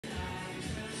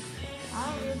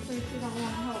Obviously, she don't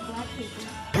want to help black people.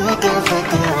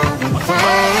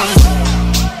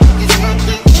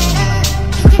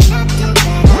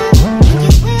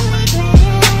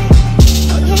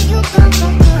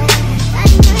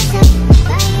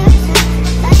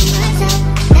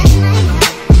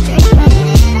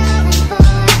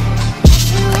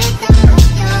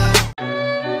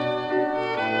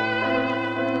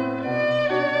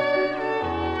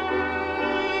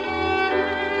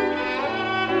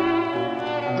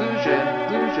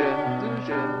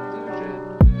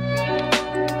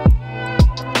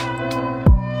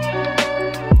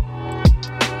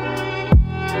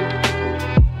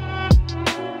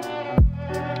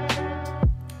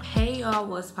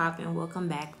 What's poppin'? Welcome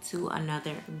back to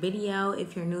another video.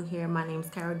 If you're new here, my name is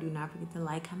Kirah. Do not forget to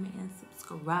like, comment, and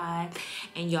subscribe.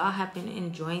 And y'all have been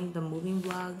enjoying the moving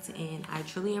vlogs, and I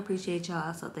truly appreciate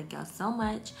y'all, so thank y'all so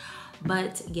much.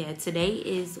 But yeah, today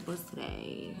is, what's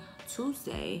today?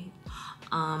 Tuesday,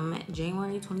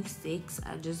 January 26th.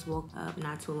 I just woke up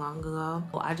not too long ago.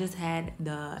 I just had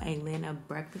the Atlanta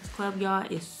Breakfast Club, y'all.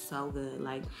 It's so good.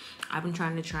 Like, I've been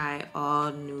trying to try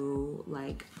all new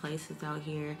like places out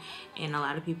here, and a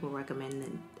lot of people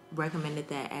recommended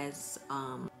that as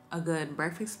a good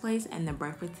breakfast place, and the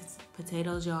breakfast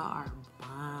potatoes, y'all, are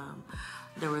bomb.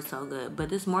 They were so good. But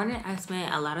this morning I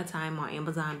spent a lot of time on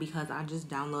Amazon because I just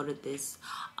downloaded this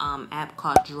app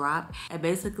called Drop. It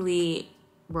basically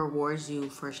rewards you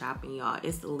for shopping, y'all.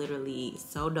 It's literally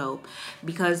so dope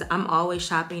because I'm always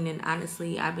shopping, and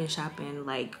honestly I've been shopping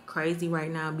like crazy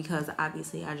right now because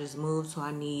obviously I just moved, so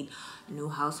I need new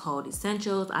household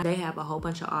essentials. They have a whole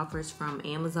bunch of offers from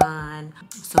Amazon,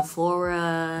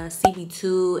 Sephora,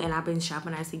 CB2, and I've been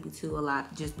shopping at CB2 a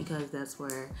lot just because that's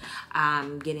where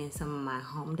I'm getting some of my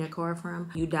home decor from.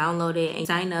 You download it and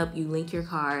sign up, you link your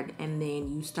card, and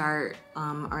then you start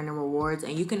earning rewards.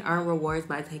 And you can earn rewards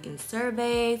by taking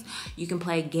surveys. You can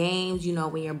play games. You know,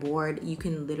 when you're bored, you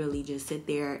can literally just sit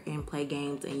there and play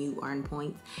games and you earn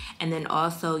points. And then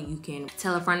also you can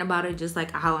tell a friend about it, just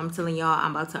like how I'm telling y'all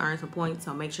I'm about to earn some points.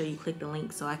 So make sure you click the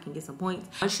link so I can get some points.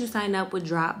 Once you sign up with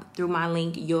Drop through my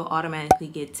link, you'll automatically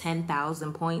get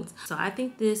 10,000 points. So I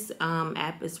think this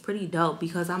app is pretty dope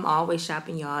because I'm always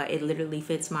shopping, y'all. It literally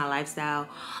fits my lifestyle.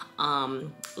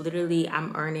 Literally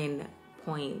I'm earning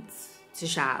points to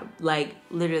shop. Like,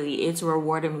 literally it's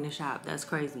rewarding me to shop. That's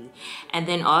crazy. And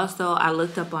then also I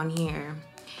looked up on here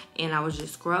and I was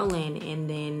just scrolling, and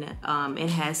then it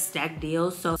has stack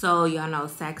deals. So y'all know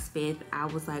Saks Fifth. I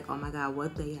was like, oh my god,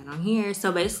 what they got on here?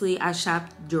 So basically I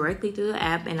shopped directly through the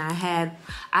app, and I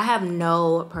have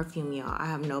no perfume, y'all. I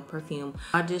have no perfume.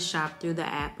 I just shopped through the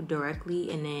app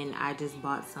directly, and then I just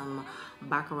bought some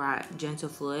Baccarat Gentle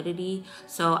Fluidity.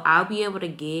 So I'll be able to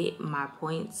get my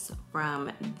points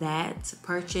from that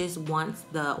purchase once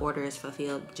the order is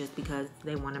fulfilled, just because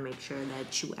they want to make sure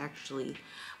that you actually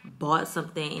bought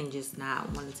something and just not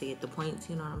wanting to get the points,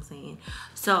 you know what I'm saying?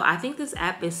 So I think this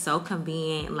app is so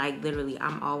convenient. Like, literally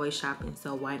I'm always shopping,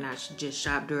 so why not just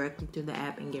shop directly through the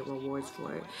app and get rewards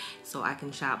for it so I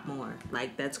can shop more?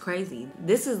 Like, that's crazy.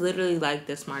 This is literally like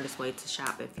the smartest way to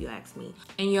shop, if you ask me.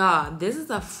 And y'all, this is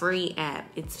a free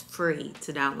app. It's free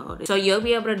to download it, so you'll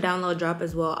be able to download Drop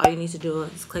as well. All you need to do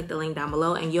is click the link down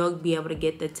below, and you'll be able to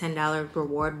get the $10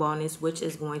 reward bonus, which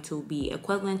is going to be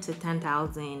equivalent to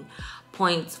 10,000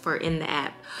 points for in the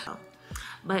app.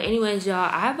 But anyways, y'all,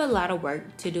 I have a lot of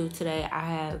work to do today. I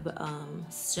have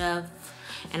stuff,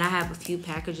 and I have a few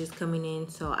packages coming in,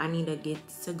 so I need to get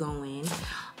to going.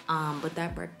 But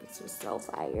that breakfast was so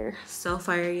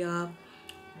fire, y'all.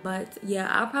 But yeah,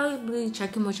 I'll probably be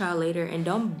checking with y'all later, and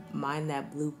don't mind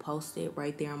that blue post-it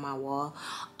right there on my wall.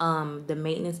 The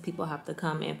maintenance people have to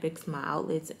come and fix my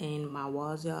outlets and my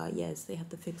walls, y'all. Yes, they have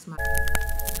to fix my...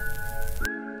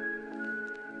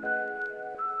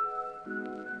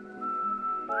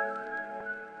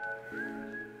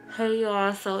 Hey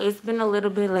y'all, so it's been a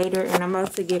little bit later, and I'm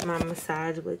about to get my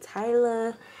massage with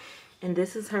Tyla, and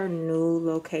this is her new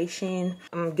location.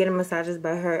 I'm getting massages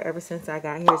by her ever since I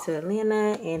got here to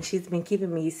Atlanta, and she's been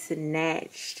keeping me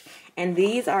snatched. And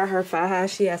these are her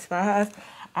fajas. She has fajas.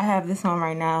 I have this on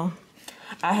right now.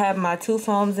 I have my 2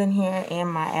 foams in here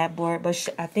and my ab board, but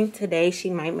I think today she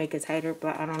might make it tighter,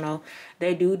 but I don't know.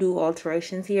 They do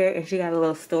alterations here, and she got a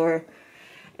little store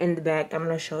in the back. I'm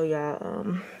gonna show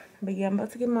y'all. But yeah, I'm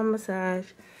about to get my massage,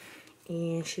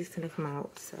 and she's gonna come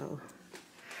out, so.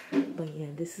 But yeah,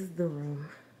 this is the room.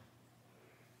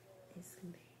 This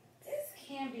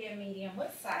can be a medium.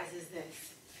 What size is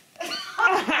this?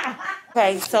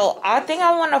 Okay, so I think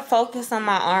I want to focus on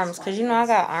my arms, because you know I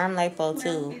got arm lipo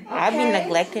too. Okay. I've been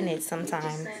neglecting it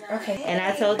sometimes. Okay. And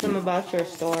I told them about your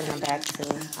store in the back too.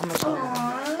 I'm gonna show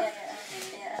them.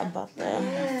 about the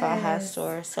faja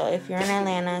store. So if you're in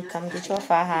Atlanta, come get your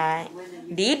faja.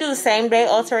 Do you do same day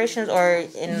alterations or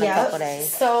in a couple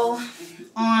days? So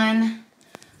on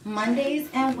Mondays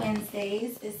and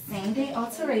Wednesdays is same day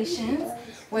alterations,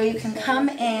 where you can come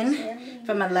in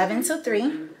from 11 to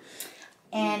 3.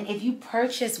 And if you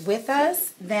purchase with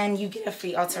us, then you get a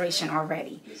free alteration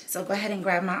already. So go ahead and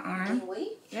grab my arm.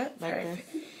 Yep,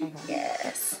 perfect. Okay.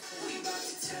 Yes.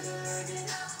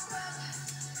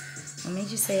 What made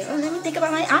you say, oh, let me think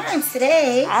about my arms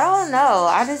today? I don't know.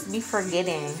 I just be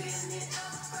forgetting.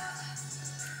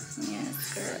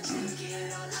 Yes, girl.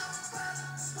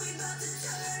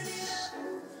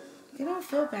 You don't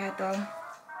feel bad, though.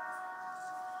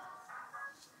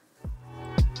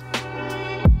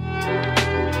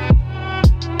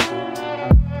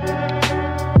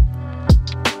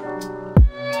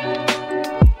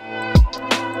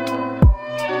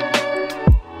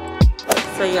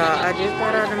 So y'all, I just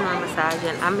got out of my massage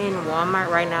and I'm in Walmart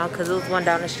right now because it was one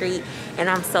down the street, and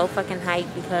I'm so fucking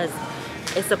hyped because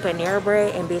it's a Panera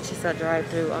Bread and bitch, it's a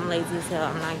drive-thru. I'm lazy as hell.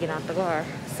 I'm not getting out the car.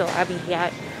 So I be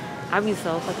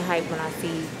so fucking hyped when I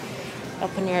see a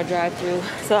Panera drive-thru.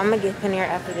 So I'm gonna get Panera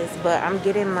after this, but I'm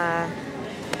getting my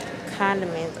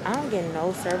condiments. I don't get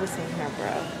no service in here,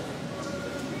 bro.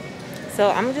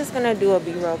 So I'm just gonna do a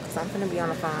B-roll because I'm gonna be on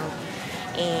the phone.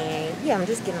 And yeah, I'm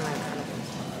just getting my condiments.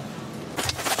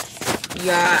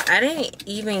 Y'all, I didn't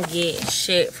even get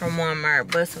shit from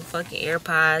Walmart but some fucking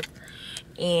AirPods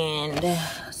and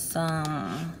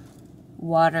some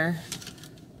water.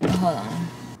 Hold on.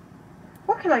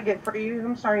 What can I get for you?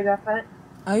 I'm sorry about that.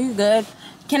 Are you good?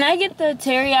 Can I get the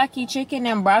teriyaki chicken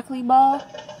and broccoli ball?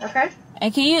 Okay.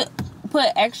 And can you put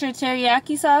extra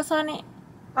teriyaki sauce on it?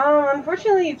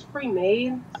 Unfortunately, it's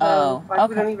pre-made. So, okay.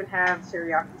 We don't even have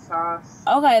teriyaki sauce.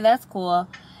 Okay, that's cool.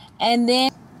 And then,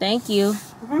 thank you.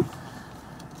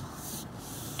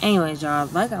 Anyways, y'all,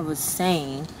 like I was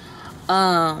saying,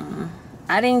 I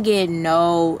didn't get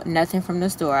nothing from the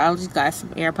store. I just got some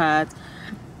AirPods.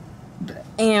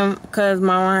 And because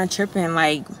my mom tripping,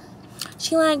 like,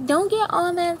 she like, don't get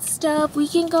all that stuff. We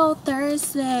can go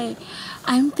Thursday.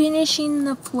 I'm finishing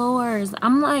the floors.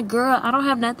 I'm like, girl, I don't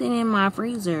have nothing in my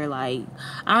freezer. Like,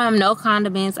 I don't have no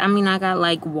condiments. I mean, I got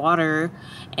like water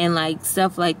and like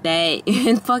stuff like that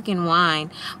and fucking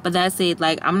wine. But that's it.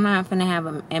 Like, I'm not gonna have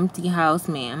an empty house,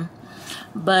 man.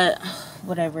 But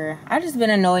whatever. I just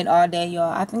been annoyed all day,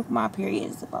 y'all. I think my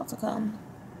period is about to come.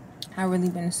 I really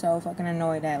been so fucking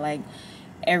annoyed at like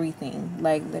everything,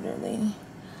 like literally.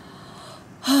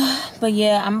 But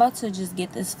yeah, I'm about to just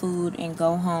get this food and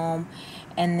go home,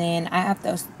 and then I have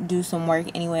to do some work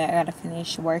anyway. I gotta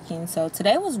finish working. So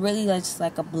today was really just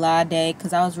like a blah day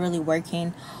because I was really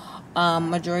working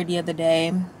majority of the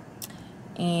day.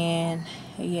 And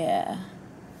yeah,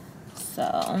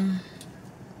 so,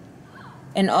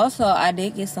 and also I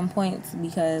did get some points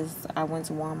because I went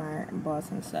to Walmart and bought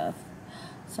some stuff.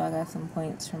 So I got some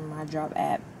points from my Drop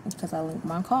app because I linked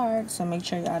my card. So make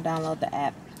sure y'all download the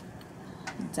app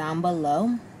down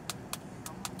below.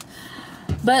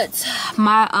 But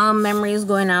my memory is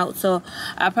going out, so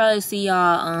I'll probably see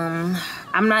y'all.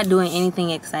 I'm not doing anything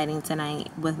exciting tonight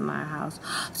with my house,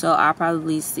 so I'll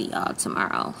probably see y'all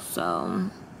tomorrow. So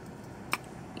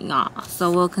yeah,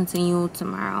 so we'll continue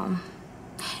tomorrow.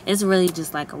 It's really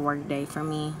just like a work day for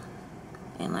me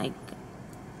and like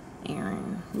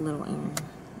little Aaron.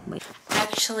 Wait,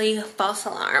 actually, false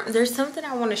alarm. There's something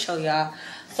I want to show y'all.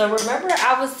 So remember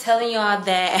I was telling y'all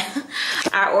that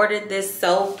I ordered this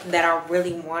soap that I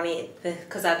really wanted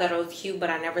because I thought it was cute,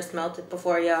 but I never smelled it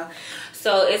before, y'all.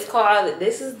 So it's called,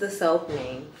 this is the soap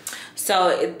name. So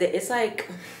it's like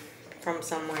from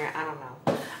somewhere, I don't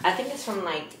know. I think it's from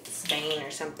like Spain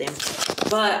or something.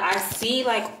 But I see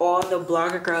like all the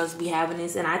blogger girls be having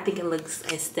this, and I think it looks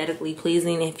aesthetically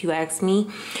pleasing if you ask me.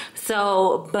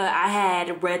 So, but I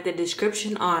had read the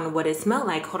description on what it smelled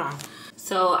like. Hold on.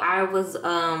 So I was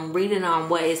reading on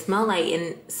what it smelled like,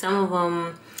 and some of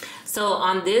them, so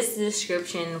on this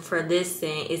description for this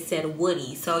scent, it said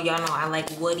woody. So y'all know I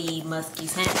like woody, musky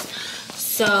scents.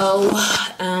 So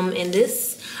and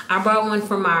this, I brought one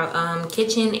for my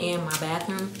kitchen and my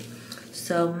bathroom.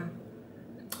 So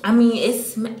I mean,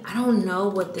 I don't know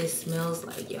what this smells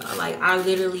like, y'all. Like, I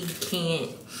literally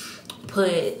can't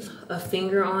put a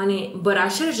finger on it, but I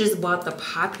should have just bought the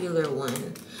popular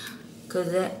one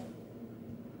because that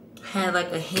had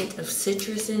like a hint of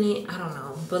citrus in it. I don't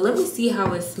know, but let me see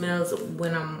how it smells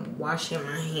when I'm washing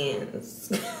my hands.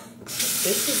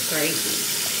 This is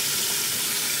crazy.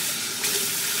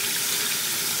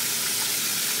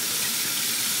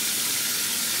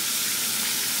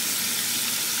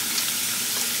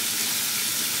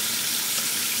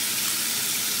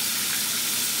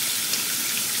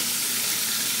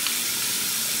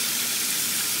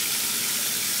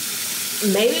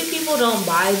 maybe people don't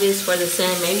buy this for the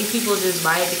scent. Maybe people just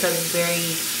buy it because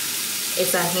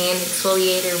it's a hand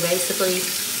exfoliator basically.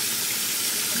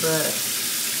 But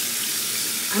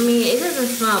I mean, it doesn't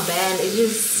smell bad.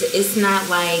 It's not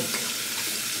like,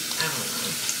 I don't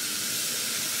know.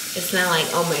 It's not like,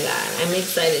 oh my god, I'm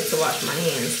excited to wash my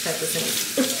hands type of thing.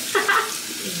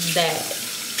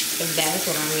 If that's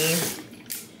what I mean.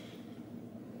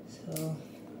 So,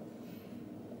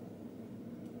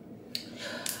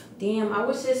 damn, I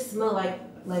wish it smelled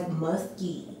like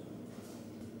musky.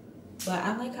 But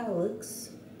I like how it looks.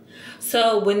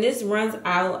 So when this runs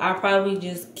out, I'll probably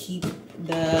just keep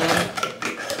the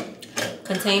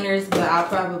containers, but I'll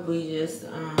probably just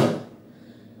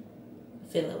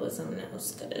fill it with something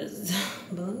else. But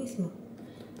let me smell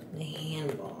the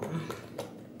hand balm.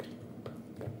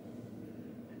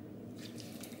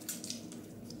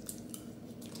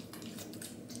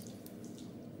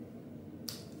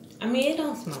 I mean, it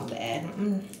don't smell bad,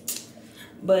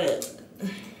 but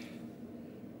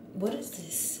what does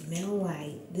this smell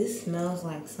like? This smells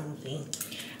like something.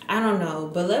 I don't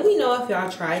know, but let me know if y'all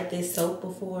tried this soap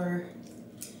before.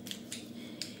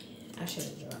 I should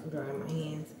have dried my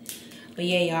hands. But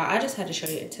yeah, y'all, I just had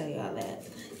to tell y'all that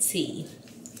tea.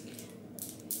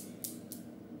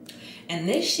 And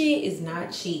this shit is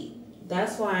not cheap.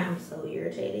 That's why I'm so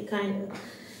irritated, kind of.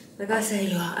 Like I said,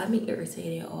 y'all, I've been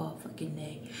irritated all fucking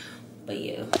day. But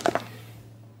yeah.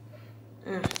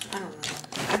 I don't know.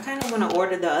 I kind of want to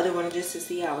order the other one just to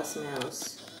see how it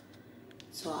smells.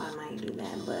 So I might do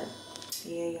that. But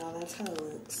yeah, y'all, that's how it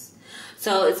looks.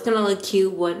 So it's going to look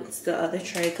cute once the other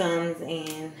tray comes.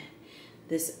 And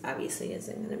this obviously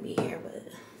isn't going to be here. But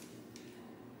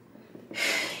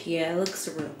yeah, it looks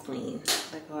real clean.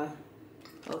 Like I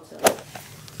hope so.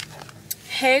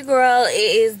 Hey girl, it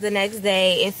is the next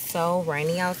day. It's so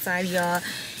rainy outside, y'all.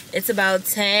 It's about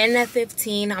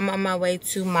 10:15. I'm on my way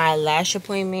to my lash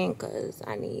appointment because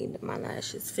I need my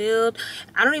lashes filled.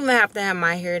 I don't even have to have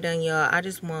my hair done, y'all. I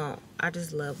just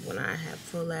love when I have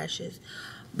full lashes.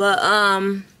 But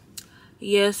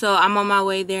yeah, so I'm on my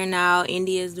way there now.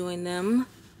 India's doing them.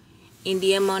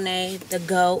 India Monet, the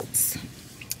goats.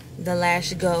 The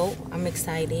lash goat. I'm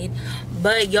excited.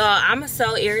 But y'all, I'm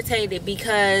so irritated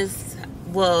because,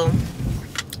 well,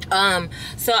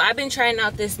 so I've been trying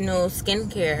out this new skin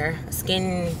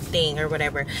thing or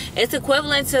whatever. It's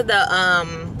equivalent to the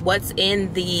what's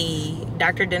in the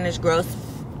Dr. Dennis Gross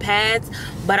pads,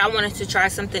 but I wanted to try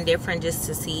something different just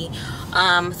to see.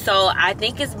 So I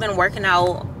think it's been working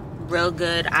out real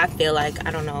good. I feel like,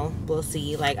 I don't know, we'll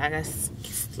see. Like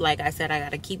I said, I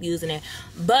gotta keep using it.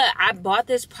 But I bought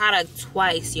this product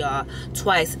twice, y'all.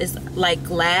 Twice. It's like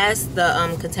glass.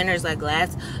 The container is like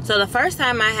glass. So the first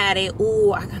time I had it,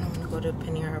 ooh, I kind of want to go to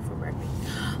Panera for breakfast.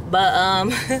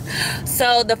 But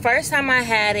so the first time I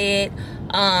had it,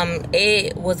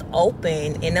 it was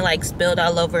open and it like spilled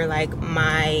all over like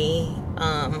my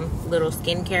little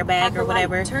skincare bag or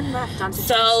whatever. Turn left onto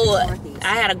so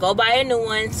I had to go buy a new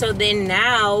one. So then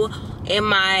now in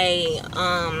my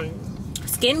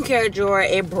skincare drawer,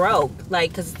 it broke,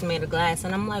 like, because it's made of glass,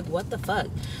 and I'm like, what the fuck,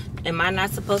 am I not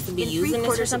supposed to be using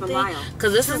this or something?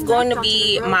 Because this is going to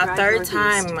be my third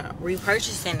time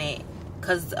repurchasing it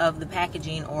because of the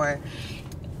packaging, or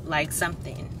like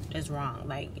something is wrong,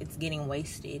 like it's getting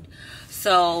wasted.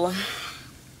 So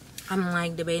I'm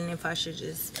like debating if I should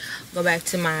just go back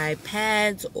to my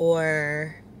pads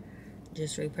or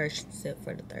just repurchase it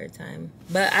for the third time.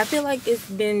 But I feel like it's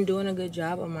been doing a good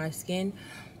job on my skin.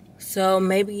 So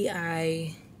maybe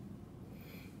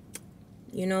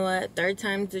you know what, third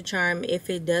time's the charm. If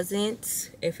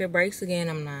it breaks again,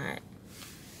 I'm not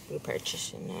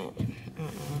repurchasing that.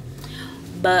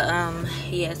 But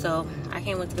yeah, so I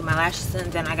can't wait to get my lashes done.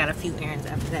 Then I got a few errands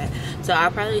after that. So I'll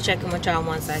probably check in with y'all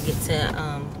once I get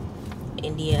to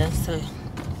India, so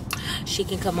she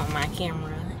can come on my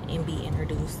camera and be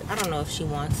introduced. I don't know if she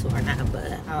wants to or not,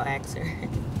 but I'll ask her.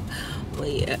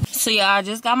 But yeah. So y'all, I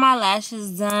just got my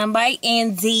lashes done by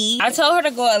Andy. I told her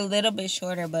to go a little bit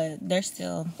shorter, but they're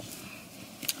still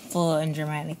full and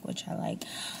dramatic, which I like.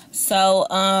 So,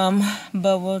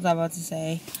 but what was I about to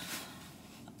say?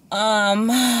 I'm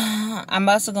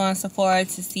about to go on Sephora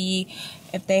to see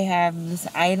if they have this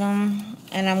item,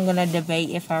 and I'm gonna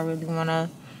debate if I really wanna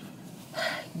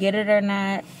get it or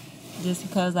not, just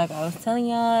because, like I was telling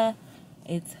y'all,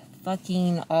 it's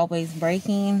fucking always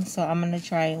breaking. So I'm gonna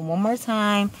try it one more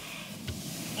time.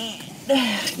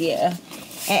 And yeah,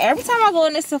 and every time I go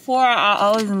in this Sephora, I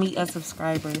always meet a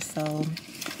subscriber, so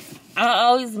I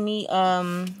always meet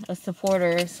a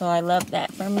supporter, so I love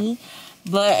that for me.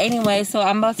 But anyway, so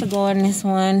I'm about to go in this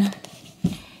one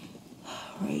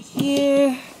right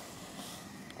here.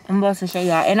 I'm about to show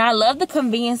y'all. And I love the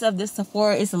convenience of this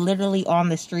Sephora. It's literally on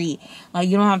the street. Like,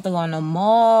 you don't have to go in the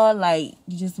mall. Like,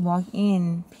 you just walk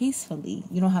in peacefully.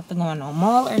 You don't have to go in no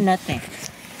mall or nothing.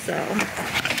 So...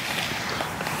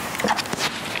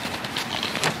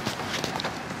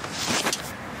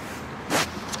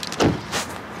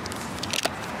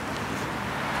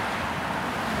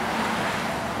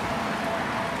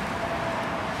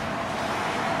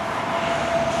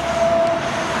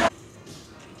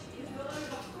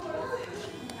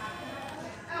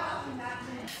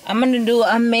 I'm gonna do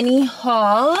a mini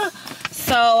haul.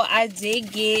 So I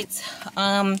did get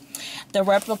the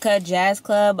replica Jazz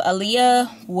Club.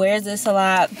 Aaliyah wears this a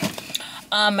lot,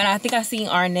 and I think I seen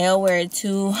Arnell wear it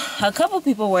too. A couple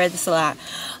people wear this a lot,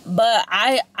 but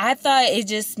I thought it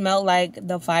just smelled like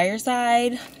the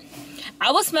Fireside.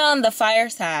 I was smelling the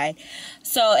Fireside,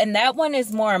 so, and that one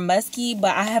is more musky,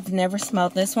 but I have never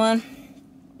smelled this one.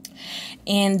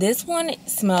 And this one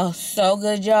smells so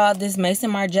good, y'all. This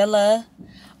Mason Margiela.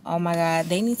 Oh my god,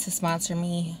 they need to sponsor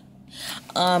me,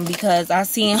 because I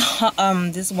seen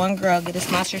this one girl get a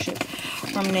sponsorship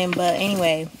from them. But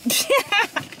anyway,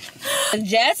 the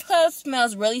Jazz Club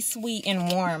smells really sweet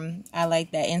and warm. I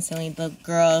like that. Instantly the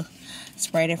girl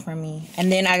sprayed it for me.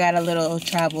 And then I got a little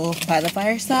Travel by the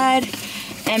Fireside.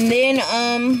 And then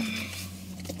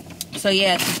so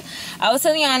yeah, I was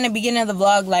telling you in the beginning of the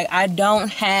vlog, like, I don't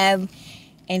have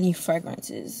any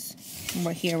fragrances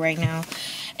right here right now.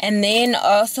 And then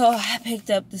also I picked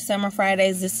up the Summer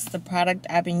Fridays. This is the product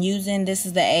I've been using. This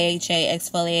is the AHA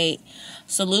Exfoliate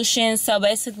Solution. So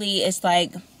basically it's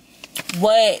like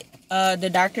what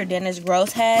the Dr. Dennis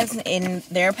Gross has in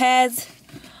their pads.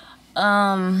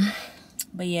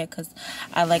 But yeah, because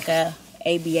I like a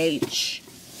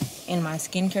ABH in my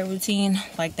skincare routine,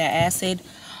 like that acid.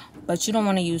 But you don't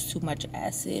want to use too much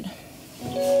acid.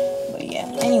 But yeah,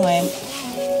 anyway,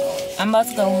 I'm about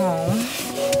to go home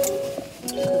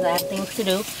because I have things to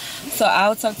do. So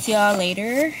I'll talk to y'all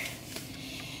later.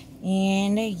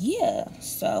 And yeah,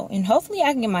 so, and hopefully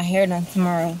I can get my hair done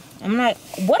tomorrow. I'm not,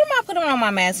 what am I putting on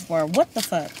my mask for? What the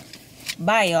fuck?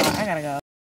 Bye, y'all. I gotta go.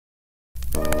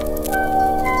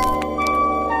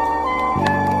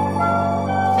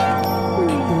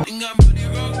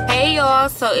 Hey y'all,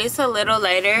 so it's a little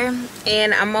later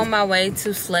and I'm on my way to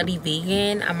Slutty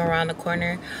Vegan. I'm around the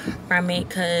corner from it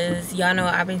because y'all know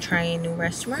I've been trying new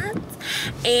restaurants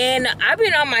and I've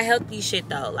been on my healthy shit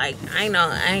though. Like, I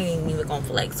ain't even gonna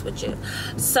flex with you.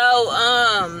 So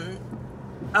I'm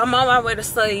on my way to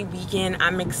Slutty Vegan.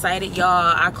 I'm excited,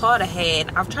 y'all. I called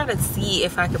ahead. I've tried to see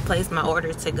if I could place my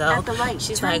order to go. At the light,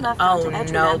 she's like, oh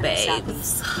no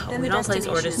babes, we don't place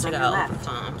orders to go.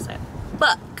 So I'm like,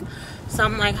 fuck. So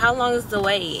I'm like, how long is the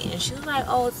wait? And she's like,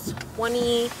 oh, it's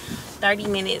 30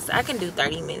 minutes. I can do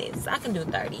 30 minutes. I can do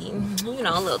 30. You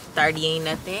know, a little 30 ain't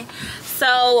nothing.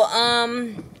 So,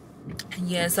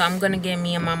 yeah, so I'm gonna get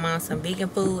me and my mom some vegan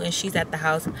food, and she's at the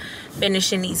house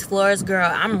finishing these floors. Girl,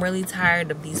 I'm really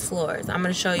tired of these floors. I'm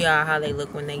gonna show y'all how they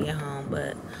look when they get home,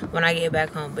 but when I get back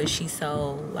home. But she's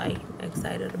so like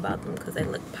excited about them because they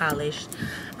look polished.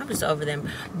 I'm just over them.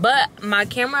 But my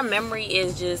camera memory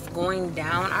is just going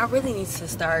down. I really need to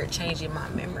start changing my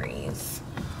memories.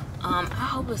 I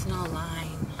hope it's no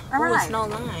line. Oh, it's no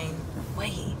line.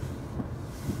 Wait,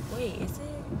 is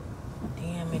it?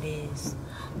 Damn, it is.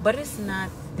 But it's not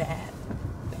that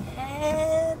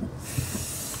bad.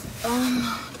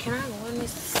 Can I go in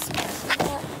this?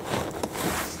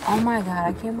 Oh my god,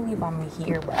 I can't believe I'm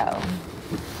here, bro.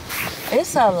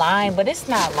 It's a line, but it's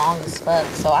not long as fuck,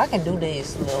 so I can do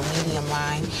this little medium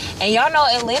line. And y'all know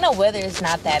Atlanta weather is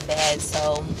not that bad,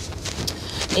 so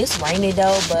it's rainy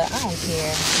though, but I don't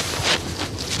care.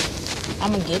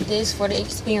 I'm gonna get this for the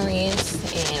experience,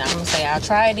 and I'm gonna say I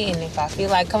tried it, and if I feel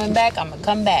like coming back, I'm gonna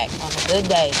come back on a good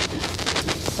day.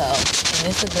 So, and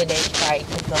this is a good day to try it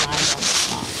because the line don't look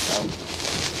long, so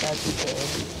that's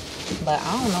good. But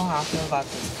I don't know how I feel about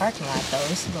this parking lot though.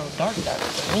 It's a little dark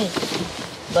for me.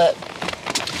 But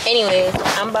anyways,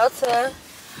 I'm about to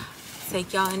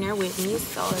take y'all in there with me,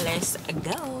 so let's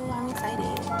go. I'm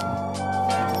excited.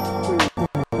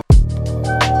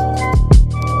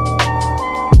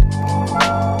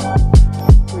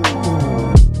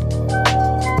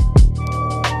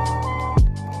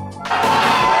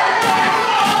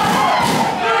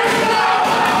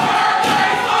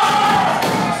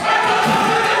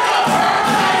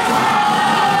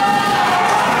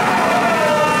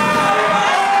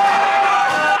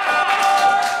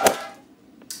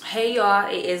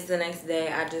 It is the next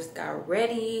day. I just got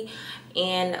ready,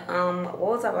 and what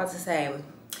was I about to say?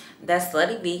 That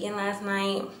Slutty Vegan last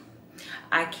night,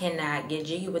 I cannot get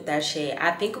jiggy with that shit.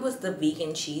 I think it was the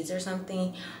vegan cheese or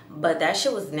something, but that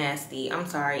shit was nasty. I'm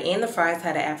sorry. And the fries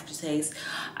had an aftertaste.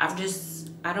 I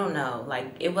don't know.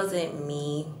 Like, it wasn't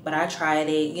me, but I tried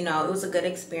it. You know, it was a good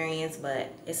experience,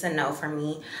 but it's a no for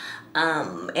me.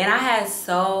 And I had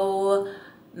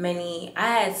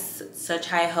such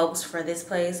high hopes for this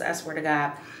place. I swear to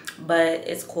God. But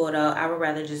it's cool though. I would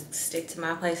rather just stick to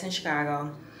my place in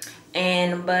Chicago.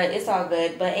 But it's all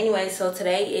good. But anyway, so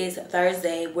today is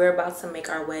Thursday. We're about to make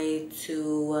our way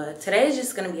to today is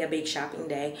just gonna be a big shopping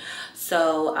day,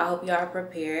 so I hope you are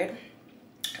prepared.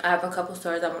 I have a couple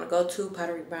stores I want to go to: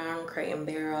 Pottery Barn, Crate and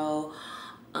Barrel,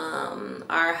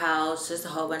 Our House, just a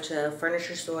whole bunch of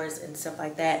furniture stores and stuff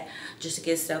like that, just to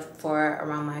get stuff for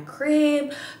around my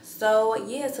crib. So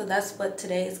yeah, so that's what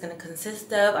today is going to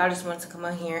consist of. I just wanted to come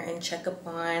on here and check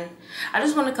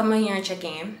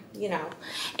in, you know.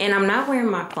 And I'm not wearing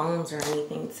my phones or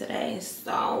anything today.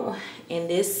 So, and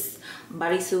this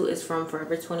bodysuit is from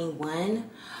Forever 21.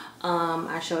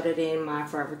 I showed it in my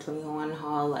Forever 21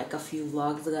 haul like a few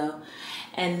vlogs ago.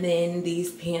 And then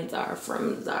these pants are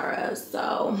from Zara.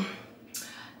 So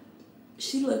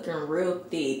she looking real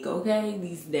thick, okay,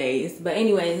 these days. But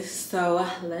anyways, so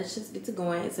let's just get to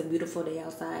going. It's a beautiful day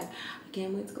outside. I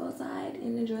can't wait to go outside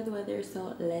and enjoy the weather.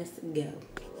 So let's go.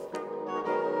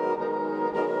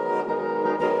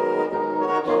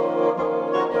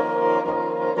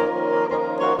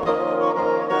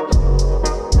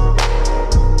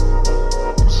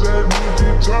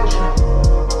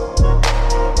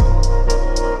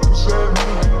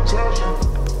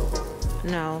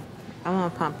 No, I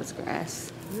want pampas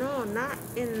grass. No, not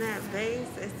in that vase.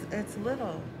 It's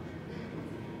little.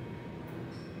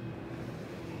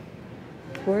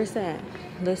 Where's that?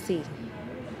 Let's see.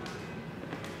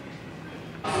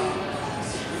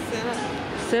 Sit up.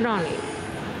 Sit on it.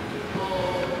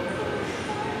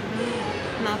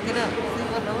 Knock it up. See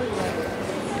what it looks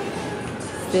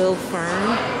like. Still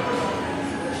firm.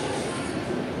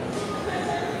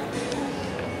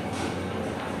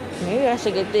 Maybe I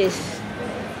should get this.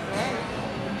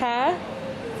 Huh?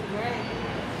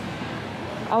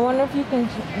 I wonder if you can,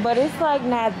 but it's like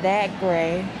not that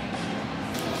gray.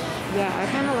 Yeah, I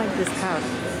kind of like this couch.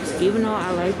 Even though I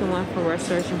like the one from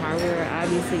Restoration Hardware,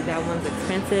 obviously that one's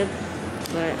expensive,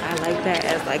 but I like that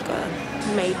as like a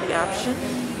maybe option,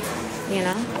 you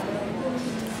know?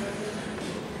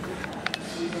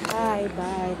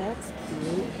 Bye, that's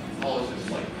cute.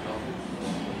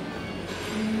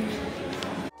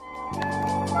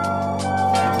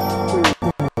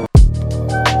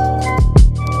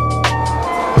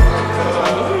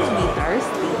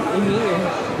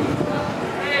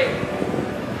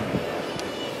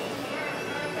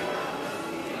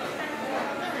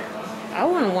 I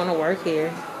wouldn't want to work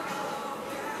here.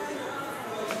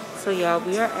 So y'all,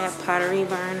 we are at Pottery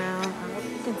Barn now. I hope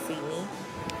you can see me.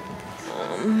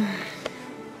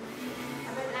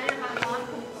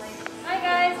 Hi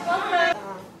guys, welcome.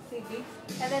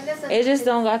 It just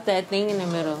don't got that thing in the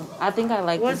middle. I think I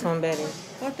like this one better.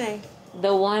 What thing?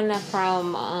 The one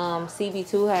from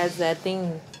CB2 has that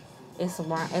thing. It's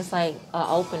like an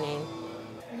opening.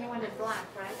 And you wanted black,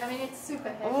 right? I mean, it's super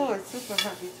heavy. Oh, it's super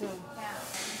heavy too. Yeah.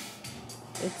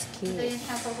 It's So you cute.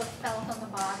 have all the felt on the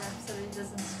bottom so it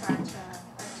doesn't scratch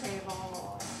a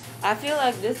table. I feel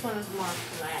like this one is more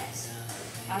flat.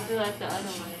 I feel like the other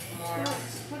one is more.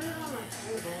 Put it on my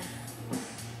table.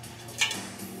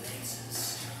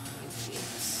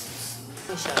 Let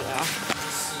me show y'all.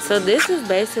 So this is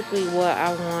basically what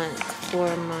I want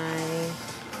for my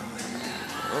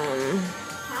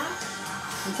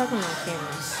I'm talking about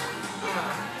cameras.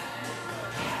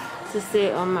 To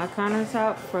sit on my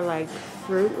countertop for like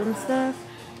fruit and stuff.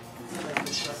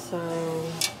 So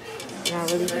and I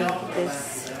really think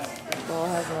this bowl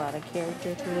has a lot of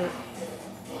character to it.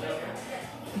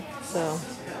 So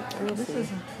we'll see.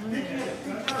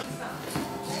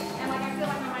 And like I feel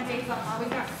like on my days off, I always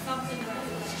got something to do.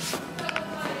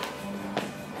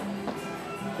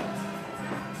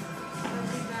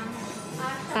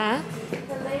 Huh?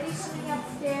 The lady coming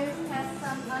upstairs has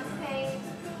some unpaid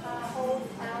old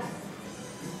house.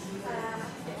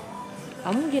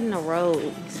 I'm getting a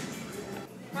rose.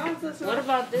 How's this What rough?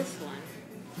 about this one?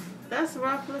 That's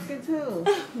rough looking too.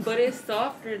 But it's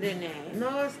softer than that.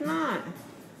 No, it's not.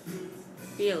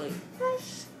 Feel it.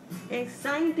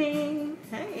 Exciting.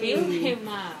 Hey. Feel it,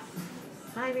 Mom.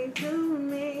 Exciting to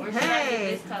me. Or should I get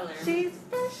this color? She's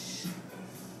fresh.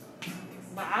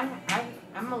 But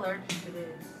I'm allergic to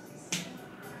this.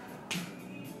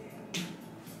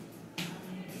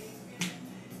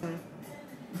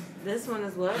 This one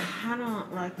is what? I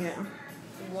don't like it.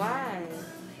 Why?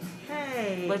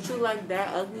 Hey. But you like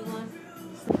that ugly one?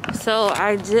 So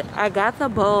I got the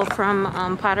bowl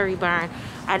from Pottery Barn.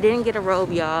 I didn't get a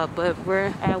robe, y'all, but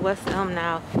we're at West Elm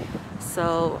now.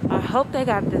 So I hope they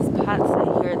got this pot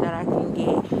set here that I can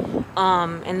get.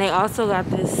 And they also got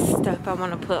this stuff I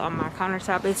want to put on my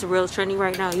countertop. It's real trendy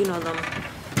right now, you know, them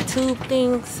tube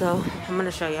things. So I'm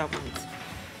gonna show y'all once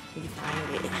you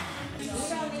find it. We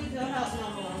don't need your help no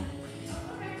more.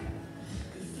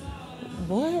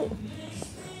 What?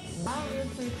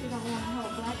 Obviously, she don't want to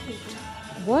help black people.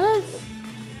 What?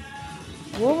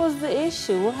 What was the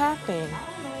issue? What happened?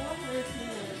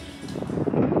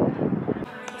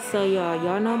 So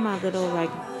y'all know my little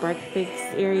like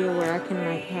breakfast area where I can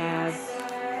like have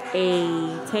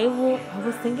a table. I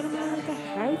was thinking about like a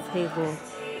high table.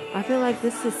 I feel like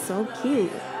this is so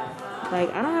cute.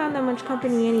 Like I don't have that much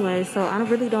company anyway, so I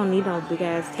really don't need no big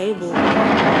ass table.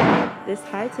 This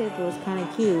high table is kind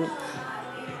of cute.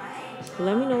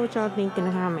 Let me know what y'all think in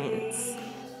the comments.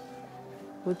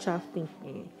 What y'all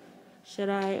thinking? Should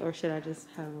I or should I just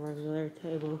have a regular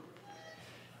table?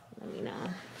 Let me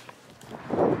know.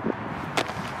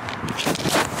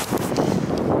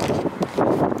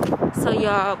 So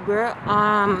y'all, we're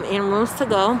in Rooms to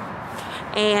Go,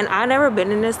 and I've never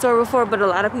been in this store before, but a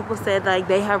lot of people said like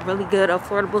they have really good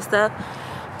affordable stuff.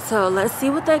 So let's see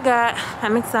what they got.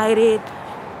 I'm excited.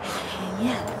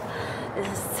 Yeah,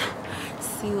 let's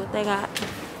see what they got.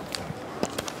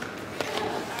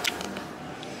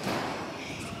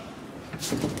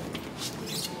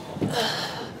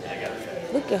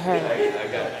 Look at her.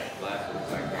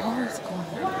 Oh, what's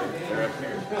going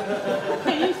on?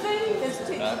 Can you see?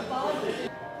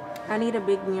 I need a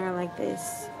big mirror like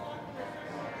this.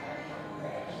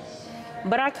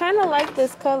 But I kind of like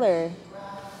this color.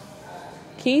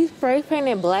 Can you spray paint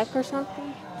it black or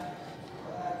something?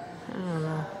 I don't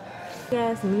know.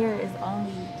 This mirror is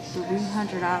only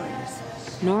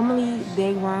 $300. Normally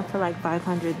they run for like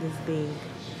 $500 this big.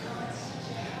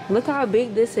 Look how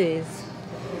big this is.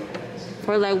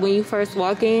 For like when you first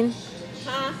walk in.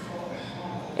 Huh?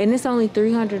 And it's only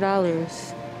 $300.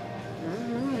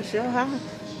 Sure, huh?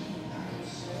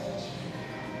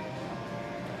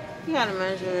 You gotta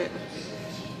measure it.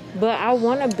 But I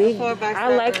want a big. 4x7.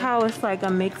 I like how it's like a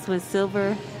mix with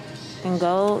silver and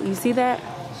gold. You see that? You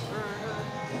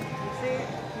see it?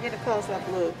 Get a close up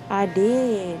look. I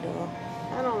did.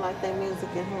 I don't like that music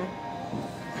in here.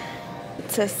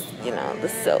 Just, you know, the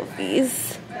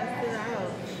selfies. Test it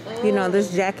out. You know,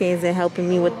 this jacket isn't helping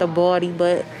me with the body,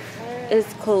 but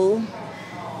it's cool.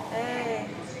 Hey.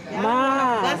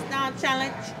 Ma, Bust down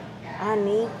challenge. I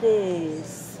need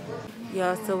this.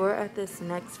 Y'all, so we're at this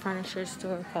next furniture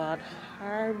store called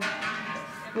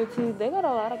They got a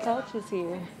lot of couches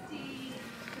here.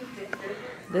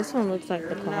 This one looks like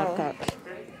the cloud couch.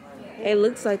 It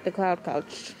looks like the cloud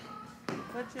couch.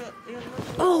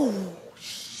 Oh,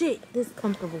 shit. This is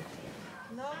comfortable.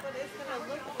 No, but it's gonna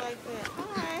look like that.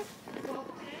 Alright.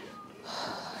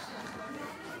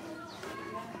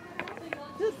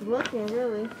 Just looking,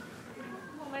 really.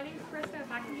 My name's Krista.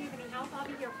 If I can do anything else, I'll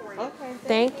be here for you. Okay.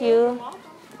 Thank you.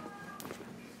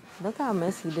 Look how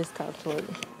messy this couch looks.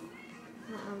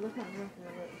 Look how rough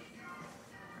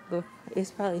it looks. But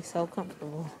it's probably so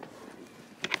comfortable.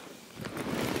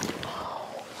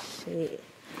 Oh, shit.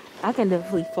 I can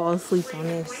definitely fall asleep on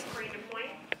this.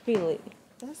 Feel it.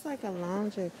 That's like a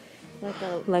lounger.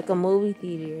 Like a movie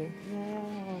theater.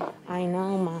 Yeah. I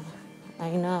know, Ma.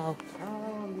 I know.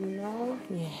 Oh, you know?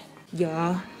 Yeah.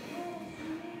 Y'all,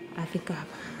 I think I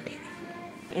found it.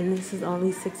 And this is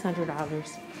only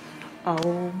 $600.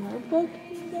 Oh my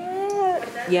fucking God.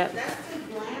 Yep. That's too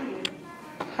glamorous.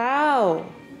 How?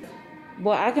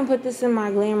 Well, I can put this in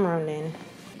my glam room then.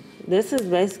 This is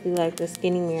basically like the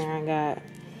skinny mirror I got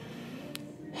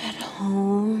at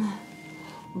home.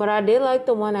 But I did like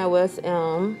the one at West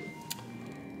Elm.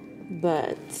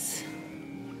 But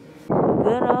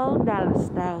good old dollar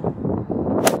store.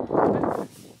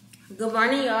 Good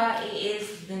morning, y'all. It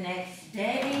is the next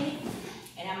day.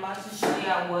 And I'm about to show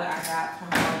y'all what I got from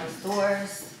all the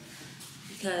stores.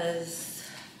 Because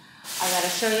I gotta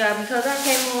show y'all because I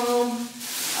came home.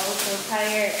 I was so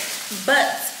tired.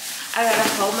 But I got a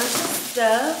whole bunch of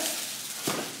stuff.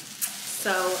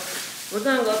 So we're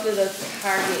gonna go through the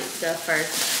Target stuff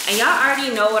first. And y'all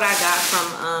already know what I got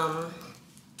from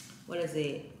what is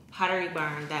it? Pottery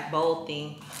Barn, that bowl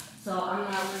thing. So I'm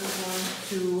not really going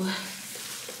to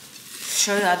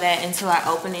show y'all that until I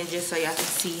open it, just so y'all can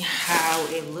see how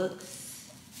it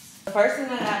looks. The first thing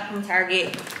I got from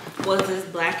Target was this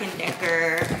Black &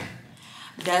 Decker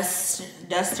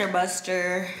duster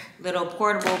buster little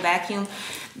portable vacuum,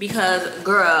 because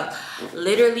girl,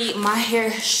 literally my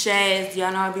hair sheds.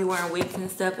 Y'all know I be wearing wigs and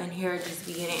stuff, and hair just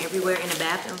be getting everywhere in the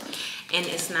bathroom, and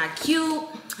it's not cute.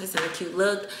 It's not a cute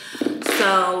look.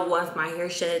 So once my hair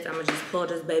sheds, I'm gonna just pull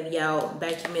this baby out,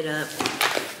 vacuum it up,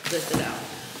 good to go.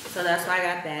 So that's why I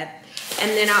got that.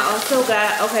 And then I also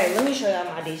got, okay, let me show y'all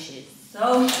my dishes.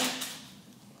 So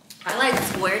I like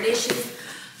square dishes,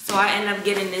 so I end up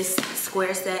getting this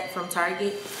square set from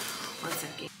Target. 1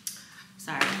 second.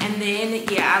 Sorry. And then,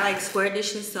 yeah, I like square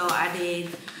dishes, so I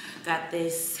got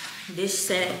this dish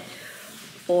set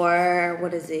for,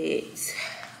 what is it?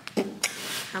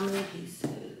 How many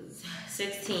pieces?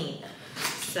 16.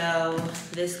 So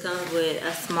this comes with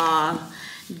a small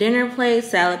dinner plate,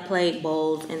 salad plate,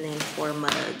 bowls, and then 4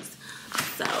 mugs.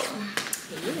 So,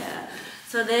 yeah.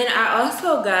 So then I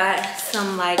also got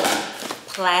some like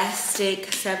plastic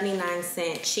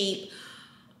 79-cent cheap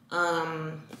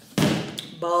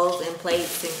bowls and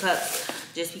plates and cups,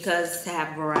 just because to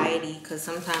have variety, because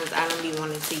sometimes I don't be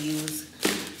wanting to use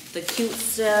the cute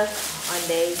stuff on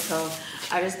days. So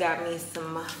I just got me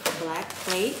some black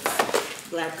plates,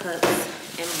 black cups,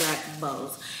 and black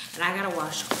bowls. And I gotta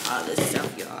wash all this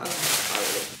stuff, y'all. All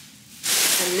of it.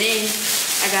 And then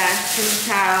I got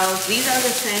some towels. These are the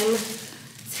same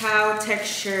towel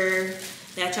texture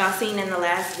that y'all seen in the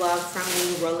last vlog from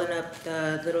me rolling up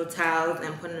the little towels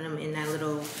and putting them in that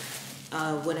little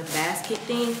wooden basket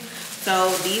thing. So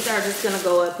these are just gonna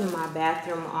go up in my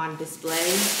bathroom on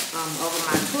display over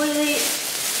my toilet.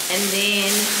 And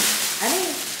then I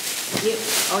didn't get,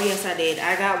 oh yes I did.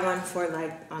 I got one for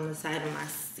like on the side of my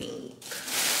sink.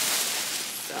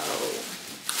 So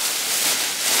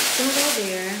it's gonna go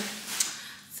there.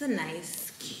 It's a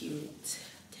nice, cute,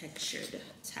 textured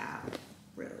towel,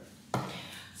 really.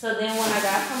 So then what I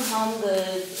got from Home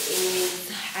Goods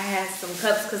is I had some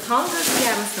cups, because Home Goods be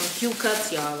having some cute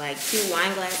cups, y'all, like cute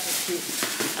wine glasses,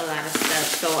 cute a lot of stuff.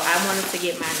 So I wanted to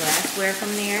get my glassware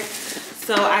from there.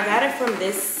 So I got it from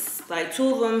this, like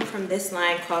 2 of them from this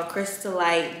line called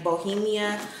Crystalite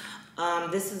Bohemia.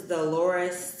 This is the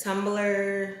Loris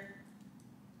Tumbler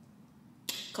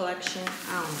collection.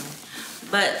 I don't know.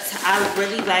 But I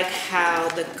really like how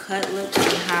the cut looks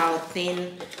and how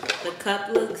thin the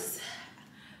cup looks.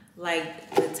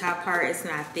 Like the top part is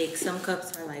not thick. Some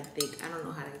cups are like thick. I don't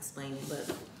know how to explain it,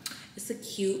 but it's a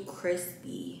cute,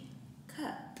 crispy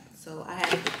cup. So I had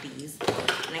to get these.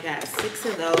 And I got 6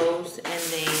 of those. And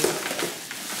then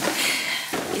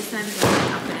it's not even like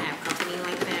I'm gonna have company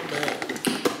like that, but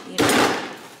you know.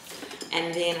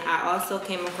 And then I also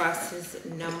came across this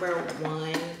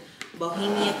 #1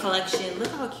 Bohemia collection.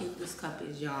 Look how cute this cup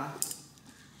is, y'all.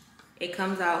 It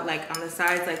comes out like on the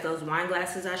sides like those wine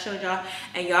glasses I showed y'all.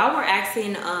 And y'all were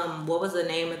asking what was the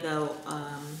name of the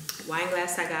wine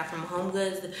glass I got from Home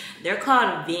Goods. They're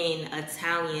called Vin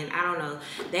Italian. I don't know.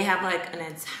 They have like an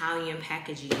Italian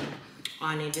packaging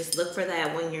on it. Just look for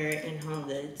that when you're in Home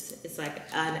Goods. It's like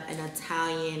an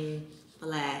Italian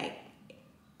flag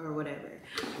or whatever.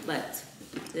 But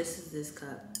this is this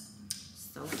cup.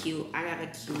 So cute. I got a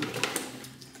cute.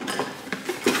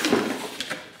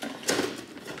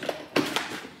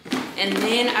 And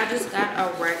then I just got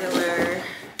a regular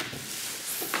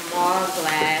small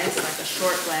glass, like a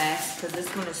short glass, because this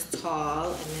one is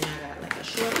tall. And then I got like a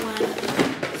short one.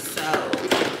 So,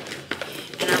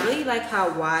 and I really like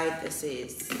how wide this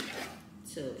is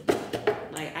too.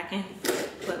 Like I can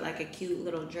put like a cute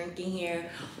little drink in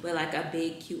here with like a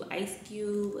big cute ice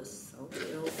cube. It's so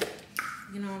cute.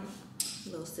 You know, a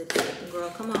little sip.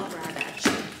 Girl, come over. I got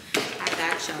you. I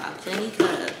got y'all plenty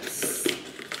cups.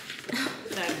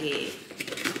 What I get?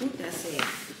 I think that's it.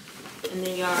 And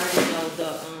then y'all already know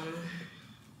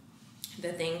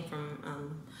the thing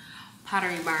from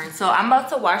Pottery Barn. So I'm about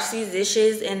to wash these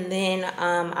dishes, and then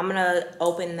I'm gonna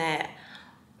open that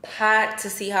pot to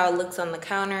see how it looks on the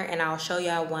counter, and I'll show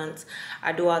y'all once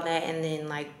I do all that, and then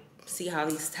like see how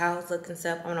these towels look and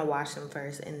stuff. I'm gonna wash them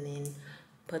first and then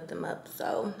put them up.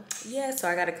 So yeah, so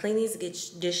I gotta clean these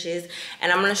dishes,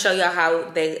 and I'm gonna show y'all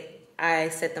how I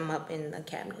set them up in the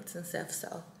cabinets and stuff.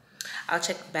 So I'll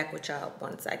check back with y'all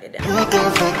once I get down.